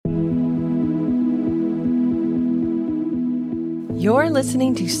You're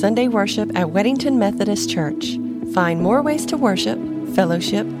listening to Sunday worship at Weddington Methodist Church. Find more ways to worship,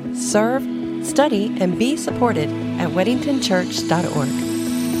 fellowship, serve, study, and be supported at weddingtonchurch.org.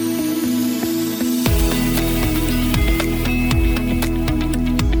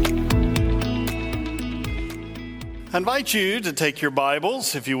 I invite you to take your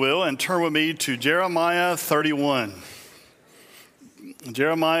Bibles, if you will, and turn with me to Jeremiah 31.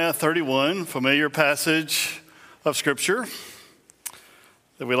 Jeremiah 31, familiar passage of Scripture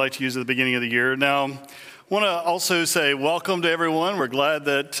that we like to use at the beginning of the year. Now, I want to also say welcome to everyone. We're glad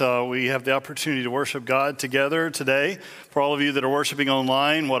that we have the opportunity to worship God together today. For all of you that are worshiping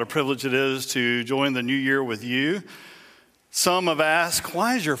online, what a privilege it is to join the new year with you. Some have asked,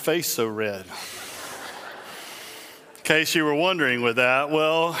 why is your face so red? In case you were wondering with that,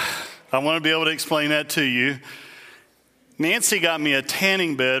 well, I want to be able to explain that to you. Nancy got me a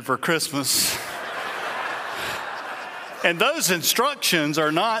tanning bed for Christmas. And those instructions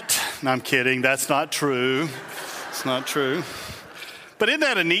are not, no, I'm kidding, that's not true. It's not true. But isn't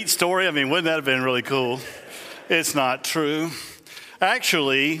that a neat story? I mean, wouldn't that have been really cool? It's not true.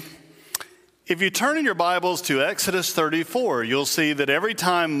 Actually, if you turn in your Bibles to Exodus 34, you'll see that every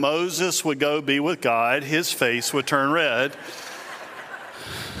time Moses would go be with God, his face would turn red.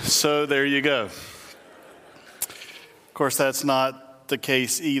 So there you go. Of course, that's not the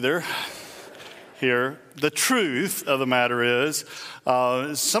case either. Here, the truth of the matter is,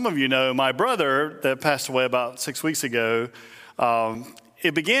 some of you know my brother that passed away about 6 weeks ago.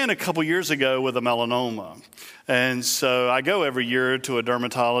 It began a couple years ago with a melanoma, and so I go every year to a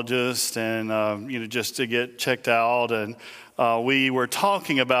dermatologist, and just to get checked out. And we were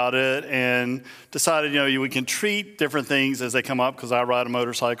talking about it and decided, we can treat different things as they come up because I ride a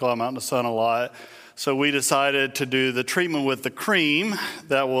motorcycle. I'm out in the sun a lot, so we decided to do the treatment with the cream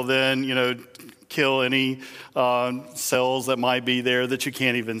that will then, kill any cells that might be there that you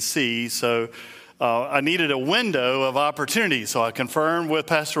can't even see. So I needed a window of opportunity. So I confirmed with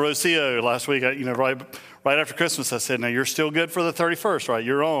Pastor Rocio last week, right after Christmas, I said, now you're still good for the 31st, right?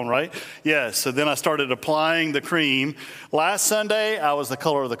 You're on, right? Yes. So then I started applying the cream. Last Sunday, I was the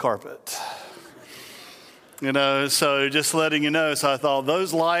color of the carpet. So just letting you know. So I thought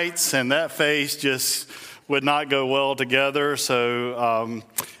those lights and that face just would not go well together. So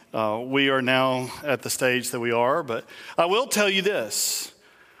we are now at the stage that we are, but I will tell you this.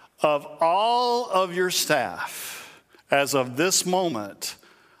 Of all of your staff, as of this moment,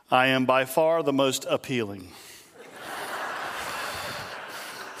 I am by far the most appealing.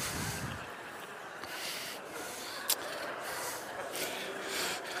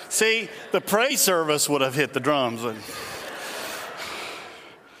 See, the praise service would have hit the drums.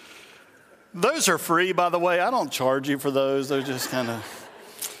 Those are free, by the way. I don't charge you for those. They're just kind of...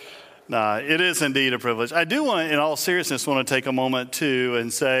 Nah, it is indeed a privilege. I do want, in all seriousness, want to take a moment, too,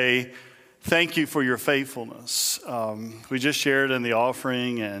 and say thank you for your faithfulness. We just shared in the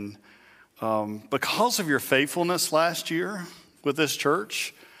offering, and because of your faithfulness last year with this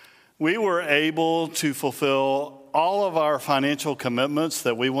church, we were able to fulfill all of our financial commitments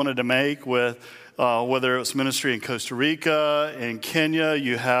that we wanted to make with whether it was ministry in Costa Rica, in Kenya.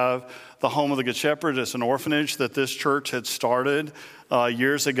 You have the Home of the Good Shepherd. It's an orphanage that this church had started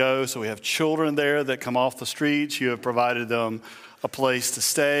years ago. So we have children there that come off the streets. You have provided them a place to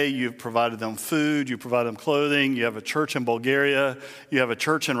stay. You've provided them food. You provide them clothing. You have a church in Bulgaria. You have a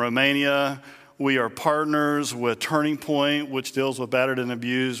church in Romania. We are partners with Turning Point, which deals with battered and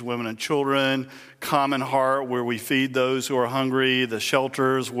abused women and children. Common Heart, where we feed those who are hungry. The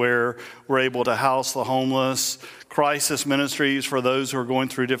shelters, where we're able to house the homeless. Crisis Ministries for those who are going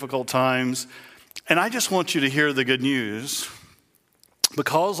through difficult times. And I just want you to hear the good news.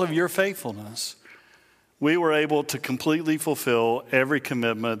 Because of your faithfulness, we were able to completely fulfill every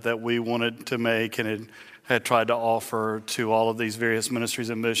commitment that we wanted to make and had tried to offer to all of these various ministries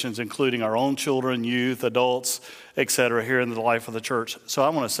and missions, including our own children, youth, adults, etc., here in the life of the church. So I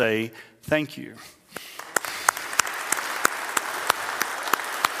want to say thank you.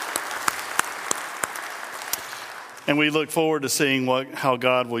 And we look forward to seeing how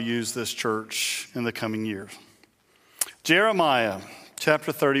God will use this church in the coming years. Jeremiah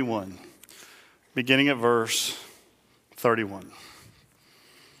chapter 31, beginning at verse 31.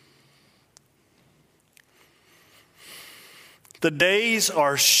 The days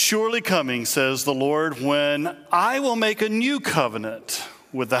are surely coming, says the Lord, when I will make a new covenant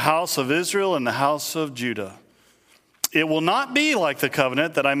with the house of Israel and the house of Judah. It will not be like the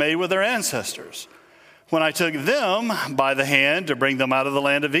covenant that I made with their ancestors when I took them by the hand to bring them out of the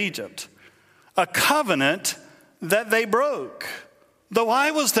land of Egypt, a covenant that they broke, though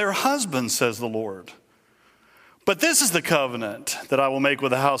I was their husband, says the Lord. But this is the covenant that I will make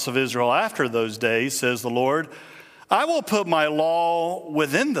with the house of Israel after those days, says the Lord. I will put my law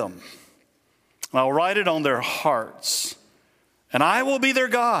within them, and I will write it on their hearts, and I will be their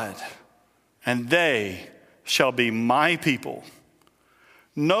God, and they shall be my people.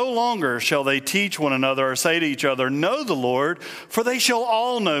 No longer shall they teach one another or say to each other, know the Lord, for they shall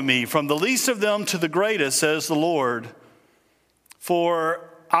all know me, from the least of them to the greatest, says the Lord. For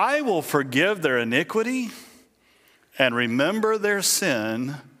I will forgive their iniquity and remember their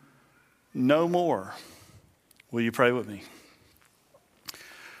sin no more. Will you pray with me?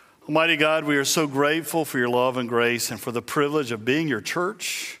 Almighty God, we are so grateful for your love and grace and for the privilege of being your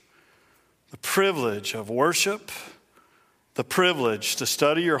church, the privilege of worship, the privilege to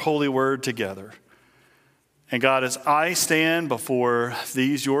study your holy word together. And God, as I stand before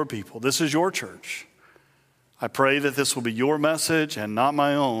these your people, this is your church, I pray that this will be your message and not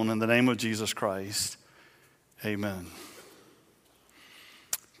my own, in the name of Jesus Christ. Amen.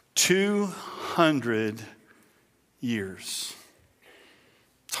 200 years.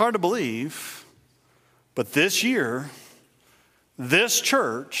 It's hard to believe, but this year, this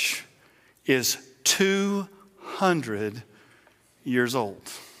church is 200 years old.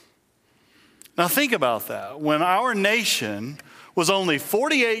 Now think about that. When our nation was only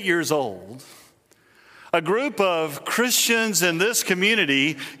 48 years old, a group of Christians in this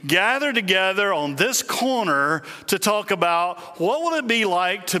community gathered together on this corner to talk about what would it be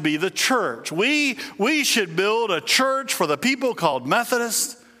like to be the church. We should build a church for the people called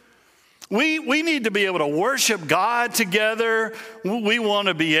Methodists. We need to be able to worship God together. We want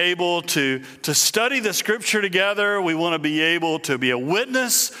to be able to study the scripture together. We want to be able to be a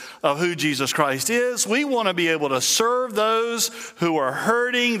witness of who Jesus Christ is. We want to be able to serve those who are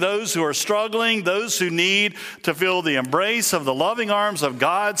hurting, those who are struggling, those who need to feel the embrace of the loving arms of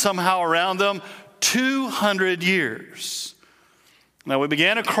God somehow around them. 200 years. Now, we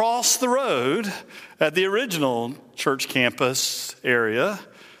began across the road at the original church campus area,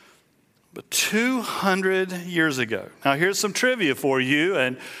 but 200 years ago. Now, here's some trivia for you,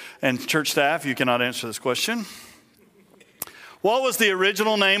 and church staff, you cannot answer this question. What was the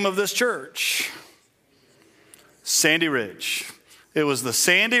original name of this church? Sandy Ridge. It was the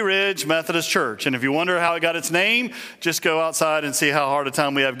Sandy Ridge Methodist Church. And if you wonder how it got its name, just go outside and see how hard a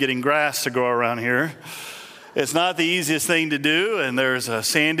time we have getting grass to grow around here. It's not the easiest thing to do, and there's a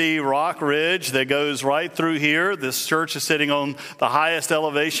sandy rock ridge that goes right through here. This church is sitting on the highest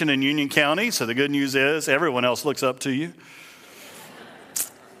elevation in Union County, so the good news is everyone else looks up to you.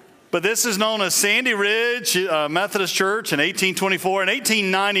 But this is known as Sandy Ridge Methodist Church in 1824. In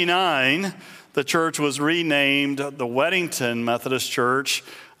 1899, the church was renamed the Weddington Methodist Church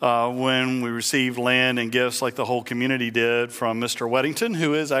when we received land and gifts like the whole community did from Mr. Weddington,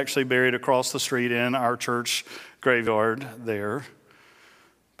 who is actually buried across the street in our church graveyard there.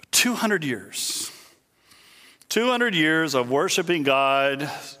 But 200 years. 200 years of worshiping God,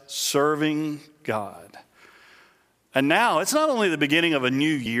 serving God. And now it's not only the beginning of a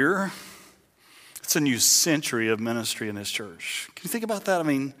new year, it's a new century of ministry in this church. Can you think about that? I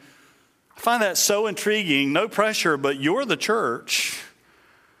mean, I find that so intriguing. No pressure, but you're the church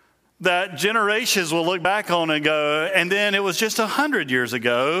that generations will look back on and go, and then it was just 100 years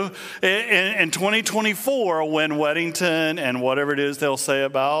ago in 2024 when Weddington and whatever it is they'll say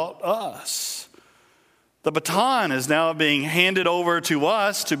about us. The baton is now being handed over to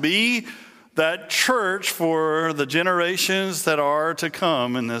us to be that church for the generations that are to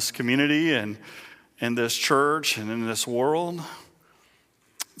come in this community and in this church and in this world.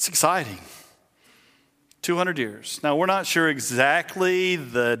 It's exciting. 200 years. Now, we're not sure exactly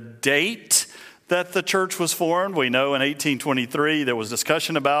the date that the church was formed. We know in 1823 there was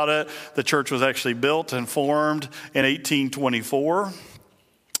discussion about it. The church was actually built and formed in 1824.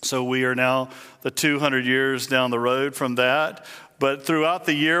 So we are now the 200 years down the road from that. But throughout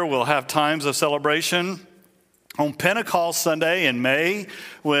the year, we'll have times of celebration. On Pentecost Sunday in May,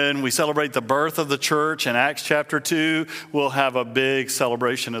 when we celebrate the birth of the church in Acts chapter 2, we'll have a big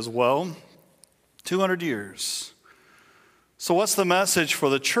celebration as well. 200 years. So what's the message for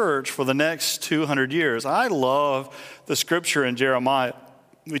the church for the next 200 years? I love the scripture in Jeremiah.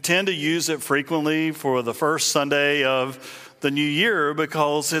 We tend to use it frequently for the first Sunday of the new year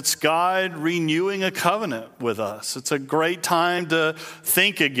because it's God renewing a covenant with us. It's a great time to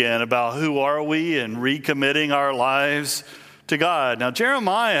think again about who are we and recommitting our lives to God. Now,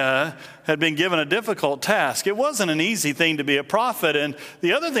 Jeremiah had been given a difficult task. It wasn't an easy thing to be a prophet. And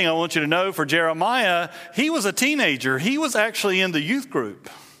the other thing I want you to know for Jeremiah, he was a teenager. He was actually in the youth group.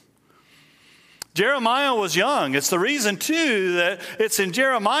 Jeremiah was young. It's the reason, too, that it's in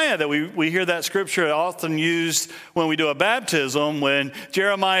Jeremiah that we hear that scripture often used when we do a baptism. When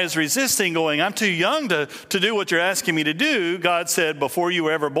Jeremiah is resisting, going, I'm too young to do what you're asking me to do. God said, before you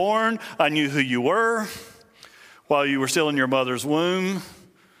were ever born, I knew who you were. While you were still in your mother's womb,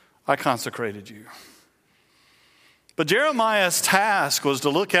 I consecrated you. But Jeremiah's task was to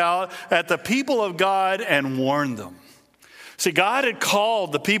look out at the people of God and warn them. See, God had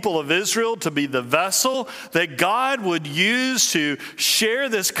called the people of Israel to be the vessel that God would use to share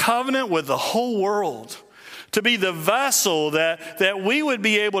this covenant with the whole world. To be the vessel that we would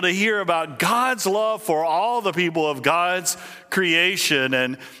be able to hear about God's love for all the people of God's creation.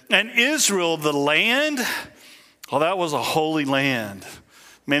 And Israel, the land, well, that was a holy land.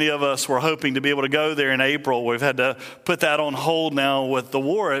 Many of us were hoping to be able to go there in April. We've had to put that on hold now with the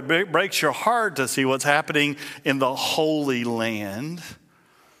war. It breaks your heart to see what's happening in the Holy Land.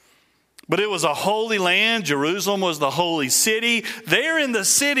 But it was a holy land. Jerusalem was the holy city. There in the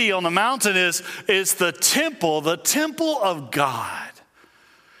city on the mountain is the temple of God.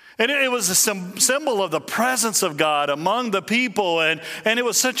 And it was a symbol of the presence of God among the people. And it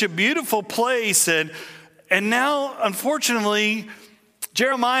was such a beautiful place. And now, unfortunately,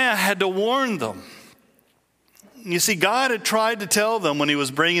 Jeremiah had to warn them. You see, God had tried to tell them when he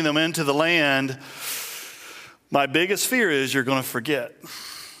was bringing them into the land, my biggest fear is you're going to forget.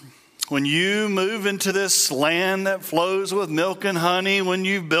 When you move into this land that flows with milk and honey, when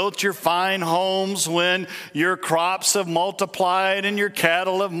you've built your fine homes, when your crops have multiplied and your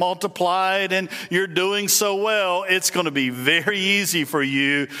cattle have multiplied and you're doing so well, it's going to be very easy for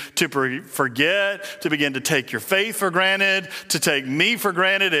you to forget, to begin to take your faith for granted, to take me for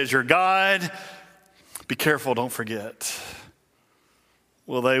granted as your God. Be careful, don't forget.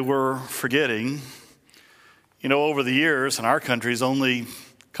 Well, they were forgetting. You know, over the years, and our country's only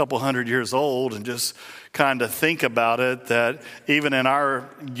couple hundred years old, and just kind of think about it, that even in our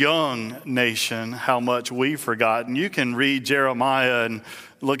young nation, how much we've forgotten. You can read Jeremiah and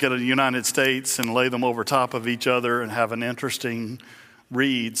look at the United States and lay them over top of each other and have an interesting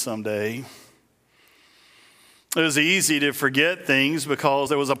read someday. It was easy to forget things because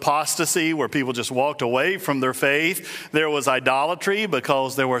there was apostasy where people just walked away from their faith. There was idolatry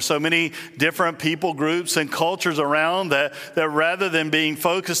because there were so many different people groups and cultures around that rather than being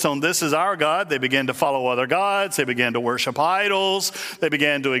focused on this is our God, they began to follow other gods. They began to worship idols. They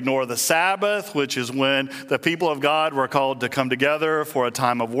began to ignore the Sabbath, which is when the people of God were called to come together for a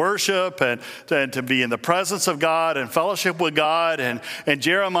time of worship and to be in the presence of God and fellowship with God. And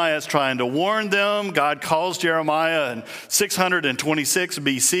Jeremiah is trying to warn them. God calls Jeremiah in 626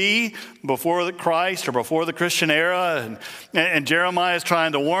 BC, before the Christ or before the Christian era. And Jeremiah is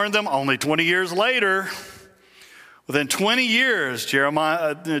trying to warn them. Only 20 years later, within 20 years,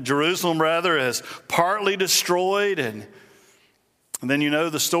 Jerusalem is partly destroyed. And then you know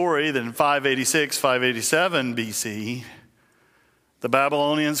the story that in 586, 587 BC, the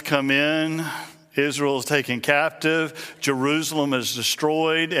Babylonians come in. Israel is taken captive. Jerusalem is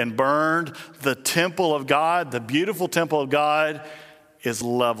destroyed and burned. The temple of God, the beautiful temple of God, is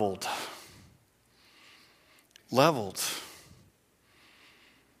leveled. Leveled.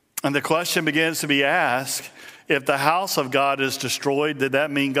 And the question begins to be asked, if the house of God is destroyed, did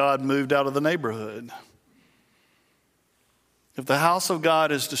that mean God moved out of the neighborhood? If the house of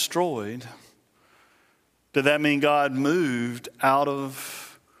God is destroyed, did that mean God moved out of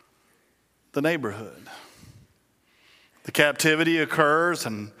the neighborhood? The captivity occurs,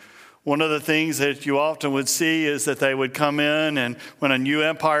 and one of the things that you often would see is that they would come in, and when a new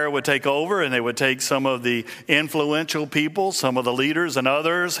empire would take over, and they would take some of the influential people, some of the leaders and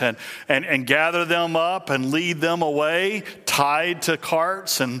others, and gather them up and lead them away, tied to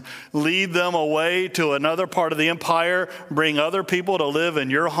carts, and lead them away to another part of the empire, bring other people to live in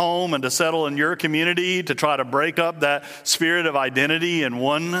your home and to settle in your community, to try to break up that spirit of identity and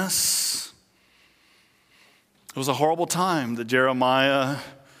oneness. It was a horrible time that Jeremiah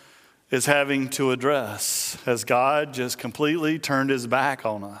is having to address as God just completely turned his back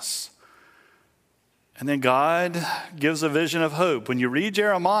on us. And then God gives a vision of hope. When you read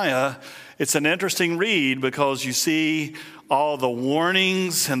Jeremiah, it's an interesting read because you see all the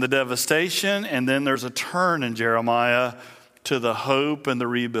warnings and the devastation, and then there's a turn in Jeremiah to the hope and the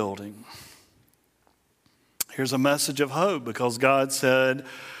rebuilding. Here's a message of hope because God said,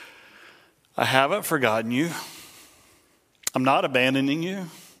 I haven't forgotten you. I'm not abandoning you,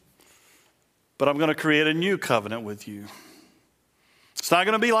 but I'm going to create a new covenant with you. It's not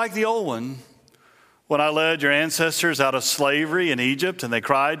going to be like the old one. When I led your ancestors out of slavery in Egypt, and they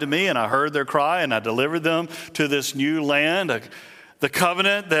cried to me, and I heard their cry, and I delivered them to this new land, The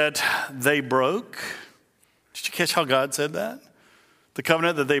covenant that they broke. Did you catch how God said that? The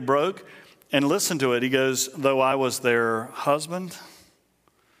covenant that they broke. And listen to it. He goes, though I was their husband.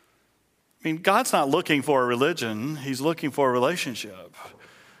 I mean, God's not looking for a religion. He's looking for a relationship.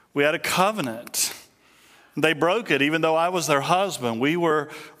 We had a covenant. They broke it, even though I was their husband. We were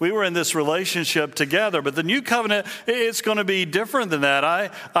in this relationship together. But the new covenant, it's going to be different than that.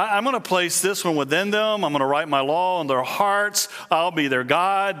 I'm going to place this one within them. I'm going to write my law on their hearts. I'll be their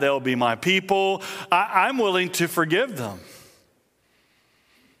God. They'll be my people. I'm willing to forgive them.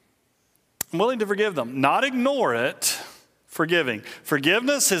 I'm willing to forgive them. Not ignore it, forgiving.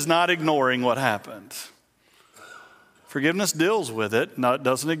 Forgiveness is not ignoring what happened. Forgiveness deals with it,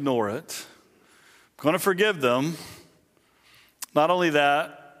 doesn't ignore it. I'm going to forgive them. Not only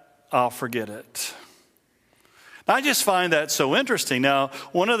that, I'll forget it. Now, I just find that so interesting. Now,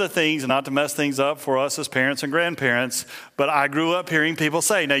 one of the things, not to mess things up for us as parents and grandparents, but I grew up hearing people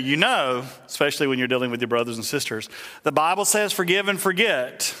say, now you know, especially when you're dealing with your brothers and sisters, the Bible says forgive and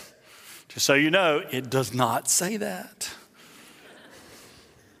forget. Just so you know, it does not say that.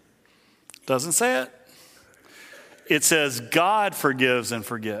 Doesn't say it. It says God forgives and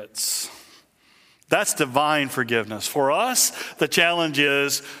forgets. That's divine forgiveness. For us, the challenge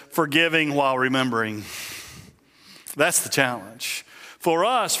is forgiving while remembering. That's the challenge. For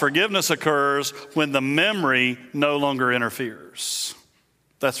us, forgiveness occurs when the memory no longer interferes.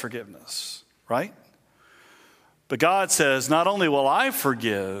 That's forgiveness, right? But God says, not only will I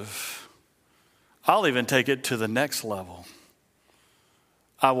forgive, I'll even take it to the next level.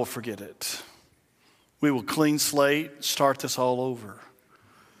 I will forget it. We will clean slate, start this all over.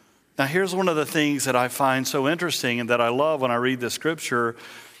 Now, here's one of the things that I find so interesting and that I love when I read this scripture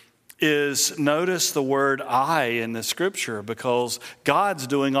is notice the word I in the scripture, because God's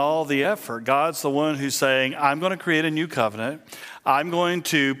doing all the effort. God's the one who's saying, I'm going to create a new covenant. I'm going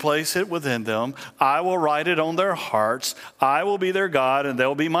to place it within them. I will write it on their hearts. I will be their God and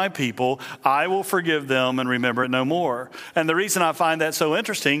they'll be my people. I will forgive them and remember it no more. And the reason I find that so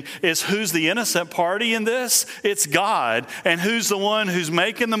interesting is who's the innocent party in this? It's God. And who's the one who's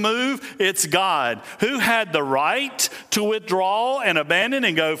making the move? It's God. Who had the right to withdraw and abandon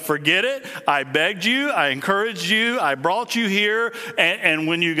and go, forget it. I begged you. I encouraged you. I brought you here. And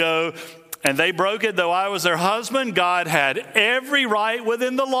when you go, and they broke it, though I was their husband, God had every right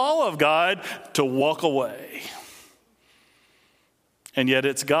within the law of God to walk away. And yet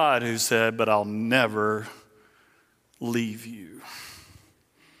it's God who said, but I'll never leave you.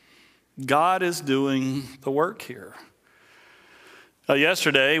 God is doing the work here.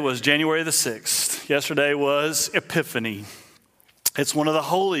 Yesterday was January the 6th. Yesterday was Epiphany. It's one of the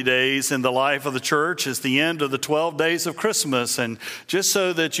holy days in the life of the church. It's the end of the 12 days of Christmas. And just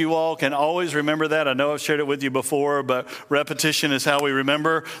so that you all can always remember that, I know I've shared it with you before, but repetition is how we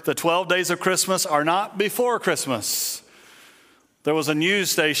remember. The 12 days of Christmas are not before Christmas. There was a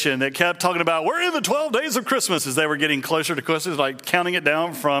news station that kept talking about, we're in the 12 days of Christmas, as they were getting closer to Christmas, like counting it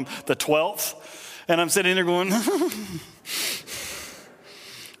down from the 12th. And I'm sitting there going,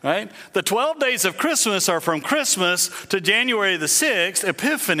 right? The 12 days of Christmas are from Christmas to January the 6th,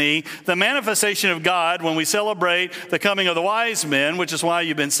 Epiphany, the manifestation of God when we celebrate the coming of the wise men, which is why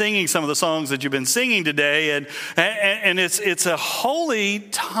you've been singing some of the songs that you've been singing today. And it's a holy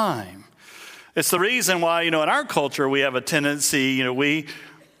time. It's the reason why, in our culture, we have a tendency,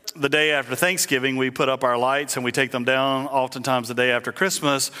 the day after Thanksgiving, we put up our lights and we take them down. Oftentimes the day after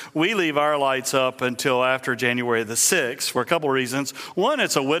Christmas, we leave our lights up until after January the 6th for a couple of reasons. One,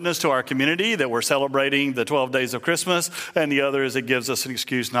 it's a witness to our community that we're celebrating the 12 days of Christmas. And the other is it gives us an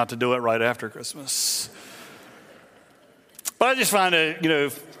excuse not to do it right after Christmas. But I just find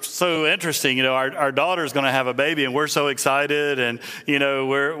it, so interesting. Our daughter's going to have a baby, and we're so excited. And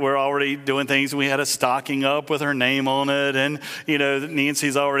we're already doing things. We had a stocking up with her name on it, and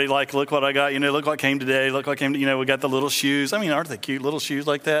Nancy's already like, look what I got. Look what came today. Look what came. We got the little shoes. Aren't they cute little shoes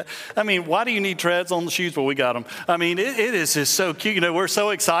like that? Why do you need treads on the shoes? Well, we got them. It is just so cute. We're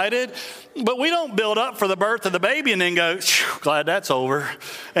so excited. But we don't build up for the birth of the baby and then go, glad that's over,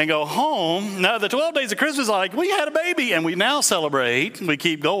 and go home. No, the 12 days of Christmas, like, we had a baby, and we now celebrate. We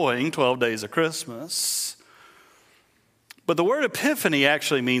keep going, 12 days of Christmas. But the word Epiphany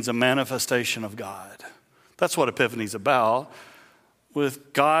actually means a manifestation of God. That's what Epiphany is about,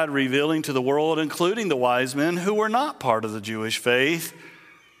 with God revealing to the world, including the wise men who were not part of the Jewish faith,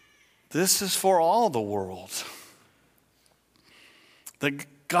 this is for all the world. That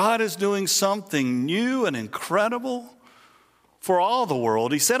God is doing something new and incredible for all the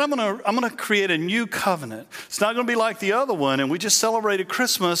world. He said, I'm going to create a new covenant. It's not going to be like the other one. And we just celebrated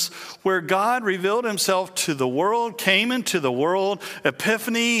Christmas where God revealed himself to the world, came into the world.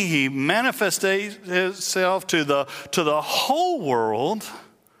 Epiphany, he manifested himself to the whole world.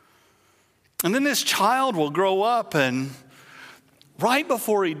 And then this child will grow up, and right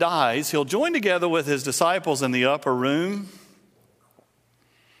before he dies, he'll join together with his disciples in the upper room.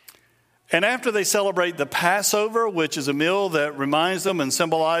 And after they celebrate the Passover, which is a meal that reminds them and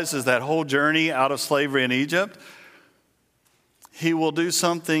symbolizes that whole journey out of slavery in Egypt, he will do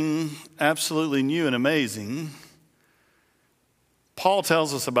something absolutely new and amazing. Paul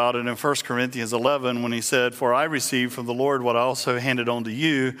tells us about it in 1 Corinthians 11 when he said, "For I received from the Lord what I also handed on to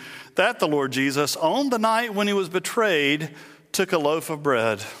you, that the Lord Jesus, on the night when he was betrayed, took a loaf of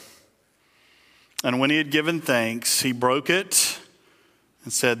bread. And when he had given thanks, he broke it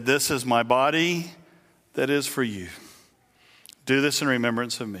and said, 'This is my body that is for you. Do this in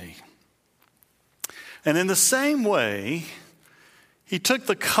remembrance of me.' And in the same way, he took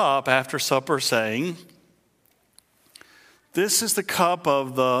the cup after supper, saying, 'This is the cup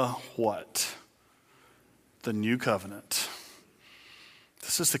of the' what? The new covenant.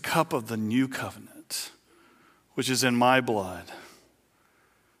 This is the cup of the new covenant, which is in my blood.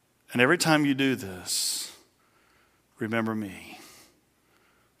 And every time you do this, remember me.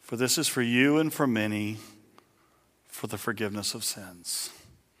 For this is for you and for many, for the forgiveness of sins.'"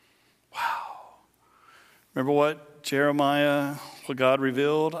 Wow. Remember what God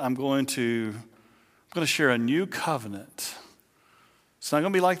revealed? I'm going to share a new covenant. It's not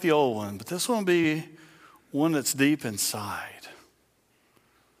going to be like the old one, but this one will be one that's deep inside.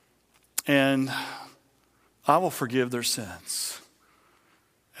 And I will forgive their sins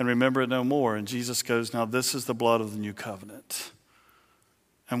and remember it no more. And Jesus goes, "Now this is the blood of the new covenant.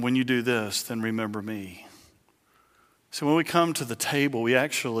 And when you do this, then remember me." So when we come to the table, we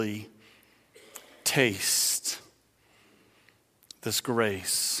actually taste this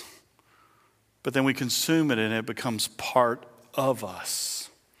grace. But then we consume it, and it becomes part of us.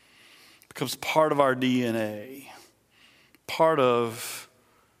 It becomes part of our DNA, part of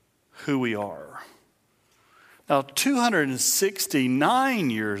who we are. Now, 269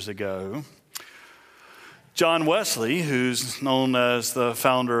 years ago, John Wesley, who's known as the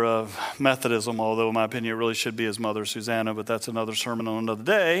founder of Methodism, although in my opinion it really should be his mother, Susanna, but that's another sermon on another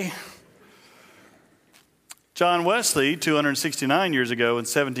day. John Wesley, 269 years ago in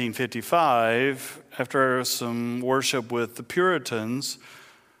 1755, after some worship with the Puritans,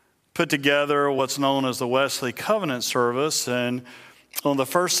 put together what's known as the Wesley Covenant Service. And on the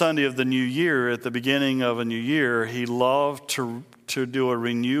first Sunday of the new year, at the beginning of a new year, he loved to do a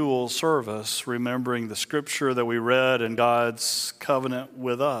renewal service, remembering the scripture that we read and God's covenant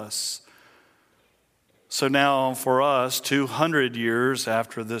with us. So now for us, 200 years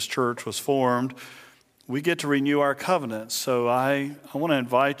after this church was formed, we get to renew our covenant. So I want to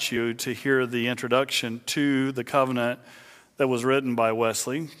invite you to hear the introduction to the covenant that was written by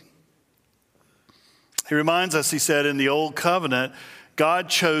Wesley. He reminds us, he said, in the old covenant, God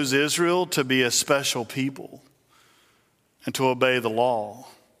chose Israel to be a special people and to obey the law.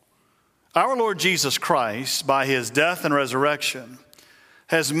 Our Lord Jesus Christ, by his death and resurrection,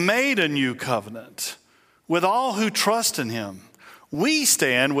 has made a new covenant with all who trust in him. We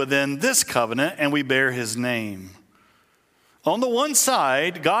stand within this covenant and we bear his name. On the one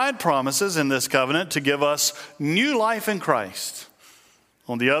side, God promises in this covenant to give us new life in Christ.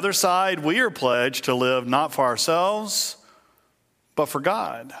 On the other side, we are pledged to live not for ourselves, but for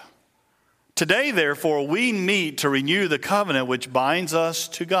God. Today, therefore, we meet to renew the covenant which binds us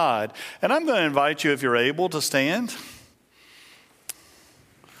to God. And I'm going to invite you, if you're able, to stand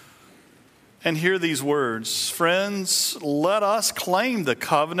and hear these words. Friends, let us claim the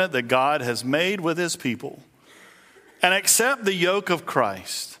covenant that God has made with his people and accept the yoke of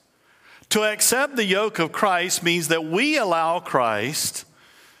Christ. To accept the yoke of Christ means that we allow Christ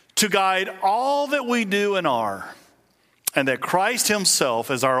to guide all that we do and are, and that Christ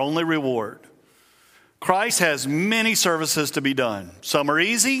himself is our only reward. Christ has many services to be done. Some are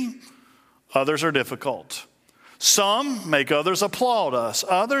easy, others are difficult. Some make others applaud us,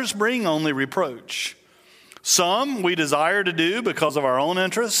 others bring only reproach. Some we desire to do because of our own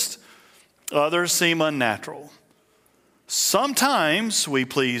interest, others seem unnatural. Sometimes we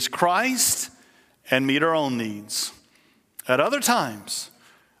please Christ and meet our own needs. At other times,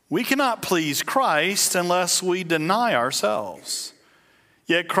 we cannot please Christ unless we deny ourselves.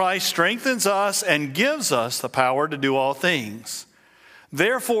 Yet Christ strengthens us and gives us the power to do all things.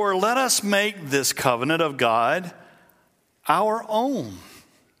 Therefore, let us make this covenant of God our own.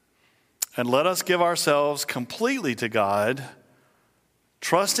 And let us give ourselves completely to God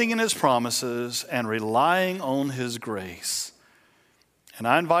trusting in his promises and relying on his grace. And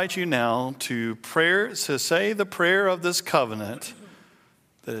I invite you now to say the prayer of this covenant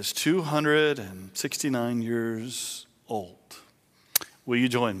that is 269 years old. Will you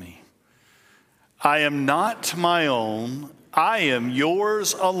join me? I am not my own. I am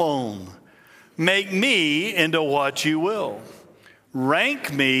yours alone. Make me into what you will.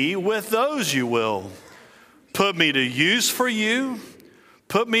 Rank me with those you will. Put me to use for you.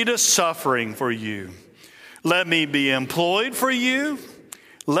 Put me to suffering for you. Let me be employed for you.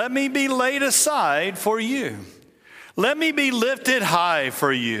 Let me be laid aside for you. Let me be lifted high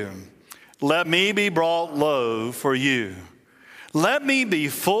for you. Let me be brought low for you. Let me be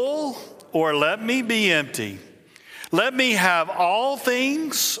full or let me be empty. Let me have all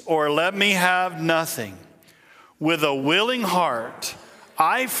things or let me have nothing. With a willing heart,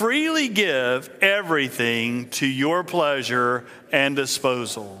 I freely give everything to your pleasure and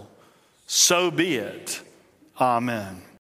disposal. So be it. Amen.